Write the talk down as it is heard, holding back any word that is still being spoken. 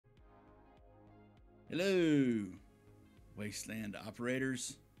Hello, Wasteland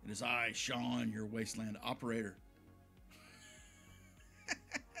operators. It is I, Sean, your Wasteland operator.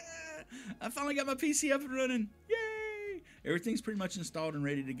 I finally got my PC up and running. Yay! Everything's pretty much installed and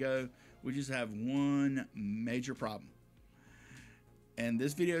ready to go. We just have one major problem. And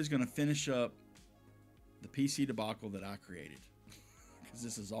this video is going to finish up the PC debacle that I created. Because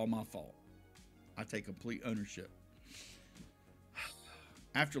this is all my fault. I take complete ownership.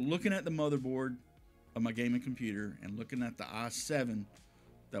 After looking at the motherboard of my gaming computer and looking at the i7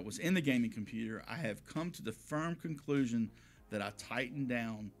 that was in the gaming computer, I have come to the firm conclusion that I tightened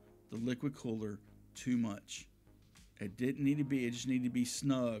down the liquid cooler too much. It didn't need to be, it just needed to be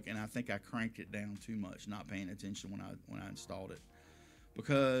snug, and I think I cranked it down too much, not paying attention when I installed it.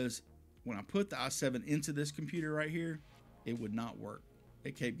 Because when I put the i7 into this computer right here, it would not work.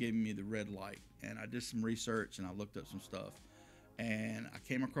 It kept giving me the red light, and I did some research and I looked up some stuff, and I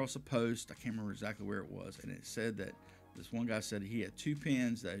came across a post. I can't remember exactly where it was, and it said that this one guy said he had two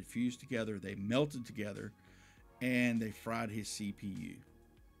pins that had fused together, they melted together, and they fried his CPU.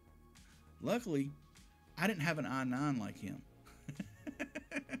 Luckily, I didn't have an i9 like him.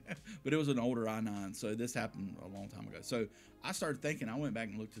 But it was an older i9, so this happened a long time ago. So I started thinking, I went back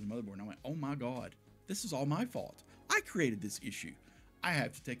and looked at the motherboard, and I went, oh my God, this is all my fault. I created this issue. I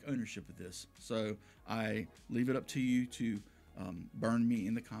have to take ownership of this. So I leave it up to you to burn me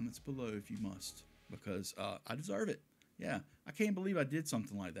in the comments below if you must, because I deserve it. Yeah, I can't believe I did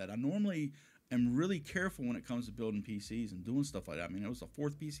something like that. I normally am really careful when it comes to building PCs and doing stuff like that. I mean, it was the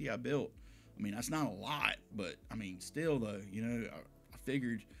fourth PC I built. I mean, that's not a lot, but I mean, still though, you know, I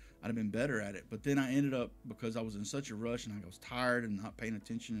figured I'd have been better at it. But then I ended up, because I was in such a rush and I was tired and not paying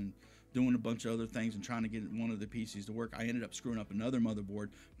attention and doing a bunch of other things and trying to get one of the PCs to work, I ended up screwing up another motherboard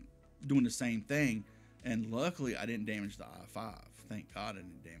doing the same thing. And luckily I didn't damage the i5. Thank God I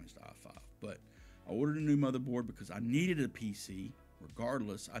didn't damage the i5. But I ordered a new motherboard because I needed a PC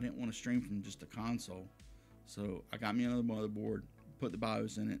regardless. I didn't want to stream from just a console. So I got me another motherboard, put the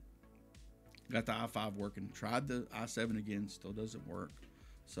BIOS in it, got the i5 working, tried the i7 again, still doesn't work.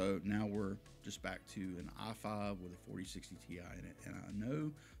 So now we're just back to an i5 with a 4060 Ti in it. And I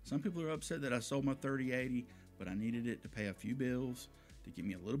know some people are upset that I sold my 3080, but I needed it to pay a few bills to get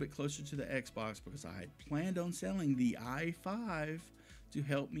me a little bit closer to the Xbox, because I had planned on selling the i5 to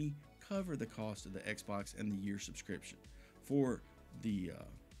help me cover the cost of the Xbox and the year subscription for the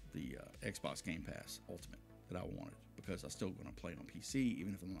Xbox Game Pass Ultimate that I wanted, because I'm still going to play it on PC,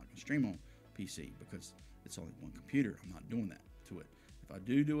 even if I'm not going to stream on PC, because it's only one computer. I'm not doing that to it. If I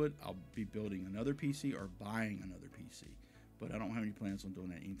do it, I'll be building another PC or buying another PC, but I don't have any plans on doing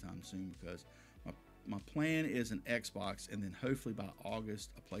that anytime soon, because my plan is an Xbox, and then hopefully by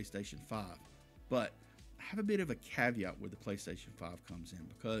August a PlayStation 5. But I have a bit of a caveat where the PlayStation 5 comes in,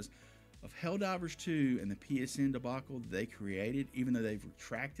 because of Helldivers 2 and the PSN debacle they created. Even though they've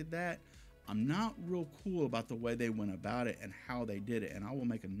retracted that, I'm not real cool about the way they went about it and how they did it, and I will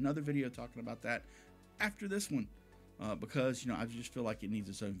make another video talking about that after this one, because, you know, I just feel like it needs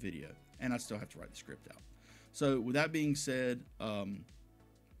its own video, and I still have to write the script out. So with that being said,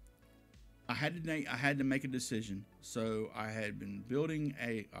 I had to make a decision. So I had been building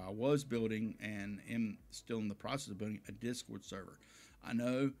I was building and am still in the process of building a Discord server. I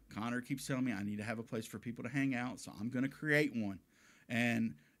know Connor keeps telling me I need to have a place for people to hang out, so I'm going to create one.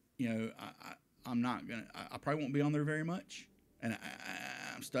 And, you know, I probably won't be on there very much. And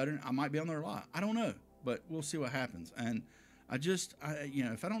I'm stuttering. I might be on there a lot. I don't know, but we'll see what happens. And you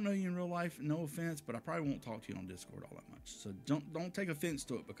know, if I don't know you in real life, no offense, but I probably won't talk to you on Discord all that much. So don't take offense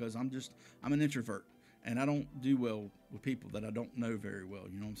to it, because I'm an introvert, and I don't do well with people that I don't know very well.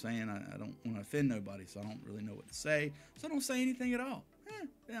 You know what I'm saying? I don't want to offend nobody, so I don't really know what to say. So I don't say anything at all.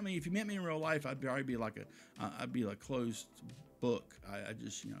 I mean, if you met me in real life, I'd probably be like I'd be like closed book. I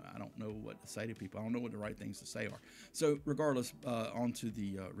just, you know, I don't know what to say to people. I don't know what the right things to say are. So regardless, on to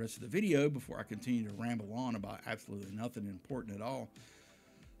the rest of the video before I continue to ramble on about absolutely nothing important at all.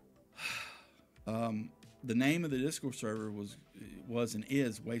 The name of the Discord server was and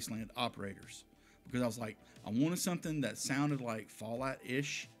is Wasteland Operators, because I was like, I wanted something that sounded like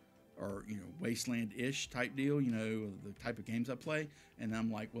Fallout-ish, or, you know, Wasteland-ish type deal, you know, the type of games I play. And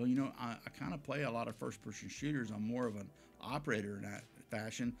I'm like, well, you know, I kind of play a lot of first-person shooters. I'm more of an operator in that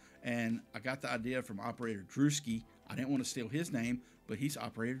fashion. And I got the idea from Operator Drewski. I didn't want to steal his name, but he's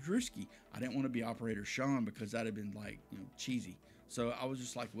Operator Drewski. I didn't want to be Operator Sean, because that'd have been, like, you know, cheesy. So I was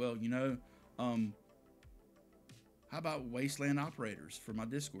just like, well, you know, how about Wasteland Operators for my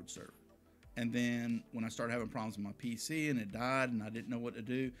Discord server? And then when I started having problems with my PC and it died and I didn't know what to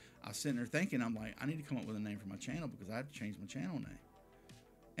do, I was sitting there thinking, I'm like, I need to come up with a name for my channel, because I had to change my channel name.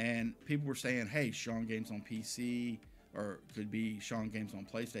 And people were saying, hey, Sean Games on PC, or could be Sean Games on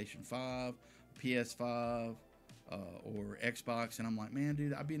PlayStation 5, PS5, or Xbox. And I'm like, man,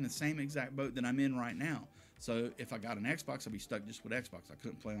 dude, I'd be in the same exact boat that I'm in right now. So if I got an Xbox, I'd be stuck just with Xbox. I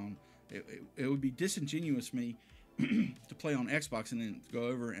couldn't play on, it would be disingenuous me to play on Xbox and then go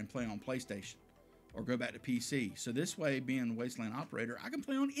over and play on PlayStation or go back to PC. So this way, being a Wasteland operator, I can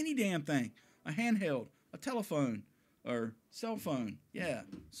play on any damn thing, a handheld, a telephone, or cell phone. Yeah,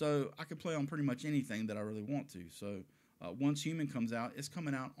 so I can play on pretty much anything that I really want to. So once Human comes out, it's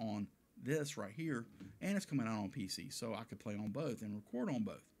coming out on this right here, and it's coming out on PC, so I could play on both and record on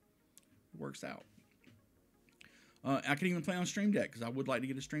both. It works out. I can even play on Stream Deck, because I would like to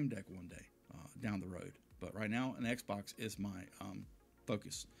get a Stream Deck one day down the road. But right now, an Xbox is my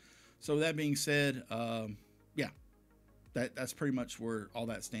focus. So with that being said, yeah, that's pretty much where all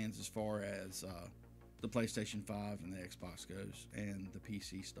that stands as far as the PlayStation 5 and the Xbox goes, and the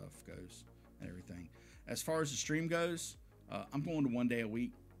PC stuff goes, and everything. As far as the stream goes, I'm going to 1 day a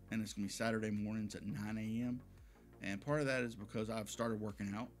week, and it's going to be Saturday mornings at 9 a.m. And part of that is because I've started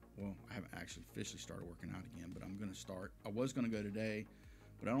working out. Well, I haven't actually officially started working out again, but I'm going to start. I was going to go today,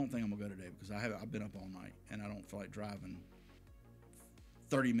 but I don't think I'm going to go today because I've been up all night, and I don't feel like driving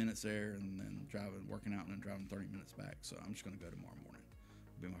 30 minutes there and then working out and then driving 30 minutes back. So I'm just going to go tomorrow morning.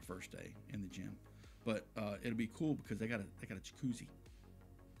 It'll be my first day in the gym. But it'll be cool because they got a jacuzzi.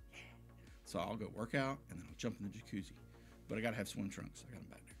 Yeah. So I'll go work out and then I'll jump in the jacuzzi. But I gotta have swim trunks. I got them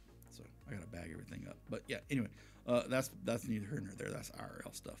back there. So I gotta bag everything up. But yeah, anyway, that's neither here nor there. That's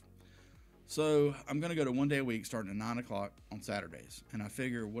IRL stuff. So I'm gonna go to 1 day a week starting at 9 o'clock on Saturdays. And I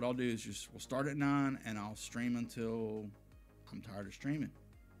figure what I'll do is we'll start at 9 and I'll stream until I'm tired of streaming.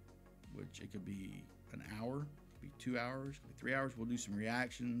 Which it could be an hour, it could be 2 hours, it could be 3 hours. We'll do some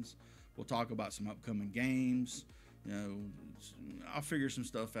reactions. We'll talk about some upcoming games. You know, I'll figure some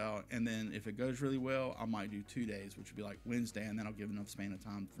stuff out. And then if it goes really well, I might do 2 days, which would be like Wednesday. And then I'll give enough span of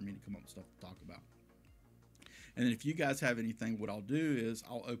time for me to come up with stuff to talk about. And then if you guys have anything, what I'll do is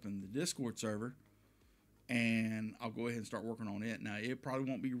I'll open the Discord server and I'll go ahead and start working on it. Now, it probably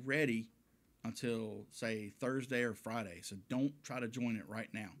won't be ready until, say, Thursday or Friday. So don't try to join it right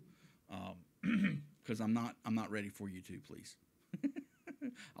now. Because I'm not ready for you to, please.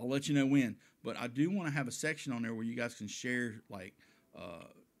 I'll let you know when, but I do want to have a section on there where you guys can share like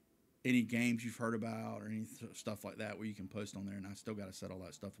any games you've heard about or any stuff like that, where you can post on there. And I still got to set all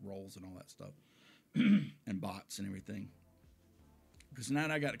that stuff, roles and all that stuff, and bots and everything. Because now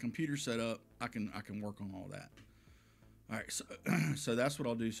that I got a computer set up, I can work on all that. All right, so so that's what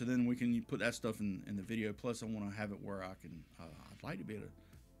I'll do. So then we can put that stuff in the video. Plus, I want to have it where I can. I'd like to be able to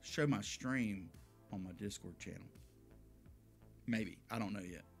show my stream on my Discord channel. Maybe. I don't know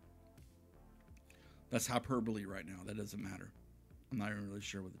yet. That's hyperbole right now. That doesn't matter. I'm not even really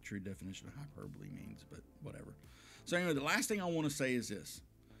sure what the true definition of hyperbole means, but whatever. So anyway, the last thing I want to say is this.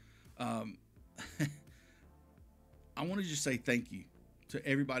 I want to just say thank you to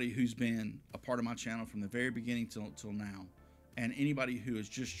everybody who's been a part of my channel from the very beginning till now. And anybody who has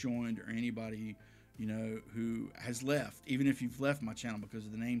just joined, or anybody, you know, who has left. Even if you've left my channel because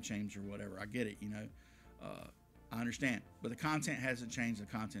of the name change or whatever. I get it, you know. I understand, but the content hasn't changed. The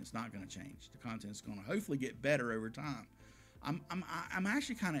content's not going to change. The content's going to hopefully get better over time. I'm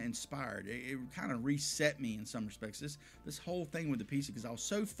actually kind of inspired. It kind of reset me in some respects. This whole thing with the PC, because I was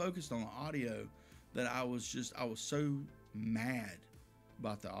so focused on the audio that I was so mad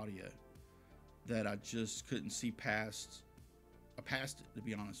about the audio that I just couldn't see past it. To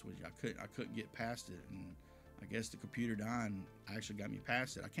be honest with you, I couldn't get past it, and I guess the computer dying actually got me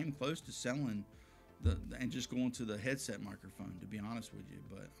past it. I came close to selling and just going to the headset microphone, to be honest with you,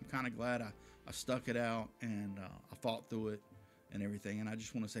 but I'm kind of glad I stuck it out and I fought through it and everything. And I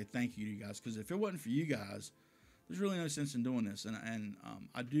just want to say thank you to you guys, because if it wasn't for you guys, there's really no sense in doing this. And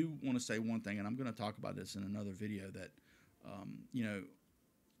I do want to say one thing, and I'm going to talk about this in another video, that you know,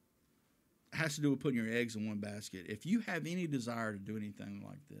 has to do with putting your eggs in one basket. If you have any desire to do anything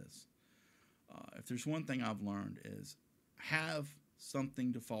like this, if there's one thing I've learned, is have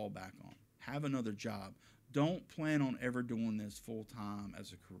something to fall back on. Have another job. Don't plan on ever doing this full time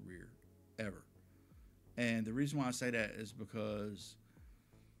as a career, ever. And the reason why I say that is because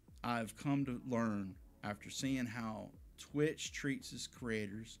I've come to learn, after seeing how Twitch treats its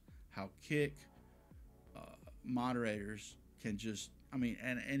creators, how Kick moderators can just, I mean,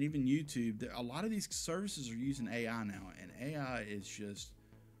 and even YouTube, a lot of these services are using AI now, and AI is just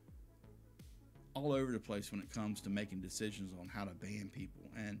all over the place when it comes to making decisions on how to ban people.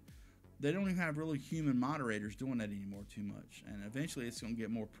 And they don't even have really human moderators doing that anymore too much. And eventually it's going to get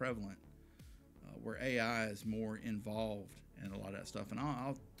more prevalent where AI is more involved and a lot of that stuff. And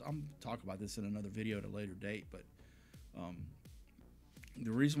I'll talk about this in another video at a later date. But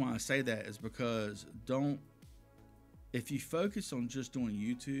the reason why I say that is because if you focus on just doing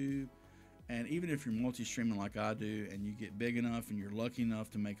YouTube, and even if you're multi-streaming like I do, and you get big enough and you're lucky enough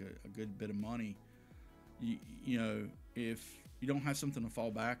to make a good bit of money, you know, if you don't have something to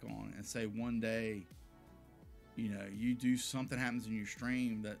fall back on, and say one day, you know, you do something happens in your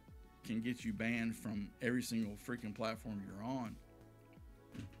stream that can get you banned from every single freaking platform you're on,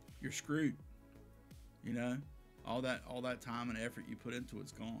 you're screwed. You know, all that time and effort you put into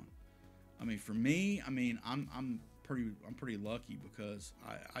it's gone. I mean, for me, I mean, I'm pretty lucky, because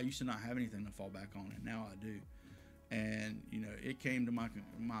I used to not have anything to fall back on, and now I do. And you know, it came to my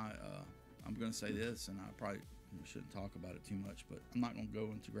I'm going to say this, and I probably shouldn't talk about it too much, but I'm not going to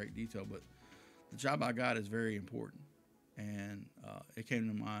go into great detail, but the job I got is very important. And it came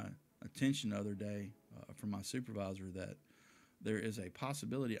to my attention the other day from my supervisor that there is a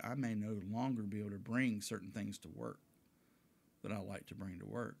possibility I may no longer be able to bring certain things to work that I like to bring to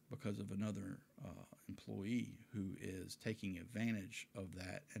work, because of another employee who is taking advantage of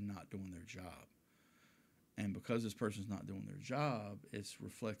that and not doing their job. And because this person's not doing their job, it's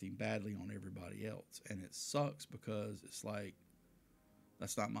reflecting badly on everybody else. And it sucks, because it's like,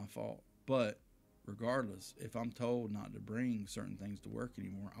 that's not my fault. But regardless, if I'm told not to bring certain things to work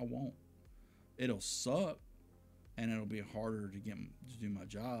anymore, I won't. It'll suck, and it'll be harder to do my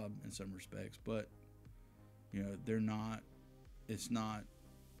job in some respects. But, you know, it's not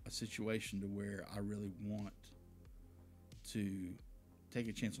a situation to where I really want to take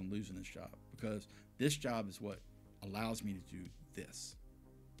a chance on losing this job, because this job is what allows me to do this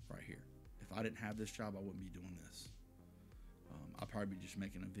right here. If I didn't have this job, I wouldn't be doing this. I'll probably be just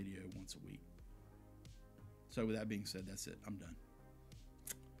making a video once a week. So with that being said, that's it. I'm done.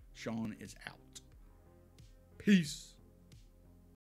 Sean is out. Peace.